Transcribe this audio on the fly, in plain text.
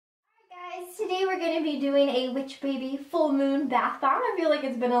Today we're going to be doing a Witch Baby full moon bath bomb. I feel like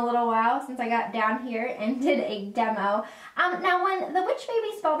it's been a little while since I got down here and did a demo. Now when the Witch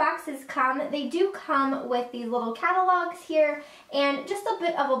Baby spell boxes come, they do come with these little catalogs here and just a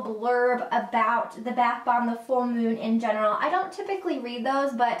bit of a blurb about the bath bomb, the full moon in general. I don't typically read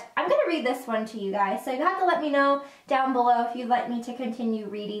those, but I'm going to read this one to you guys. So you have to let me know down below if you'd like me to continue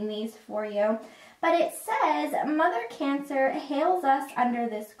reading these for you. But it says, Mother Cancer hails us under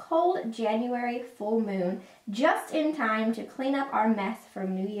this cold January full moon, just in time to clean up our mess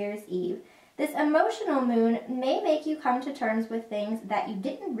from New Year's Eve. This emotional moon may make you come to terms with things that you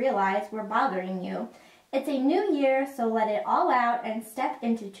didn't realize were bothering you. It's a new year, so let it all out and step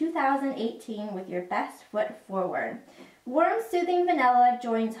into 2018 with your best foot forward. Warm, soothing vanilla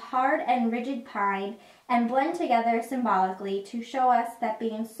joins hard and rigid pine and blend together symbolically to show us that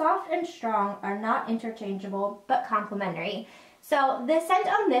being soft and strong are not interchangeable but complementary. So the scent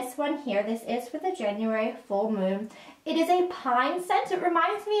on this one here, this is for the January full moon. It is a pine scent. It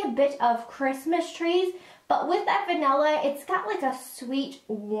reminds me a bit of Christmas trees, but with that vanilla, it's got like a sweet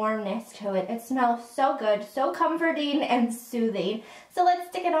warmness to it. It smells so good, so comforting and soothing. So let's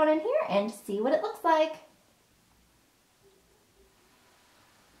stick it on in here and see what it looks like.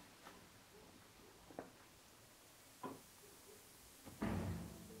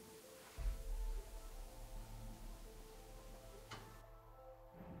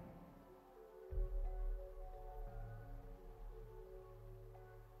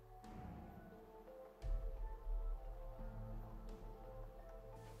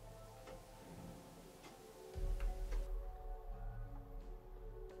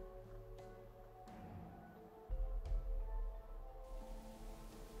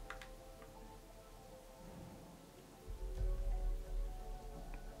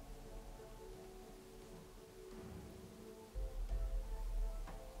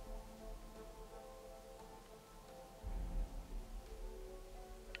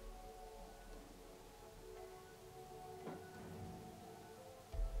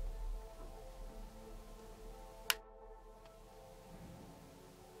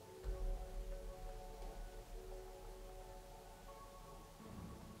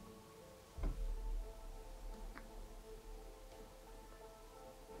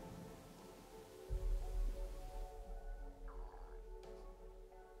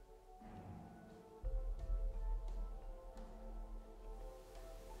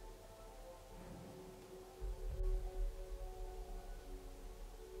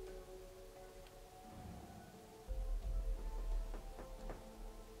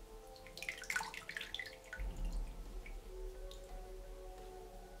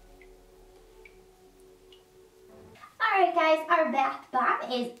 Alright guys, our bath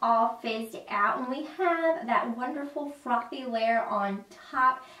bomb is all fizzed out and we have that wonderful frothy layer on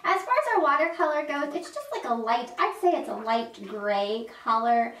top. As far as our watercolor goes, it's just like a light, I'd say it's a light gray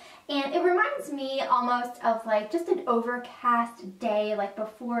color, and it reminds me almost of like just an overcast day like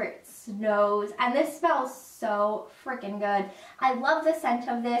before it snows, and this smells so freaking good. I love the scent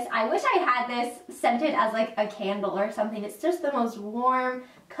of this. I wish I had this scented as like a candle or something. It's just the most warm,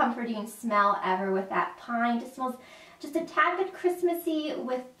 comforting smell ever with that pine. It just smells just a tad bit Christmassy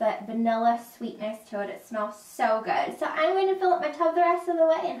with the vanilla sweetness to it. It smells so good. So I'm going to fill up my tub the rest of the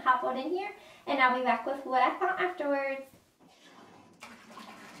way and hop on in here, and I'll be back with what I thought afterwards.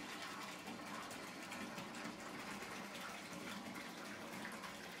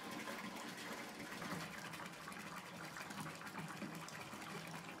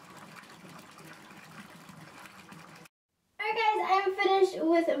 I'm finished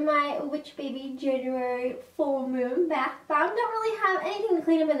with my Witch Baby January full moon bath bomb. Don't really have anything to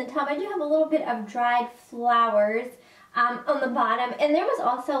clean up in the tub. I do have a little bit of dried flowers on the bottom, and there was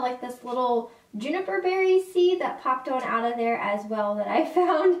also like this little juniper berry seed that popped on out of there as well that I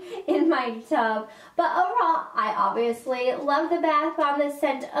found in my tub. But overall, I obviously love the bath bomb. The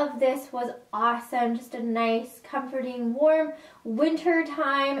scent of this was awesome. Just a nice, comforting, warm,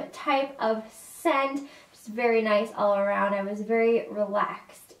 wintertime type of scent. Just very nice all around. I was very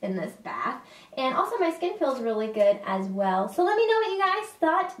relaxed in this bath. And also my skin feels really good as well. So let me know what you guys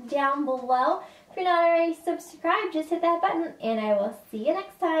thought down below. If you're not already subscribed, just hit that button and I will see you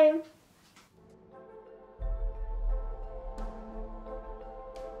next time.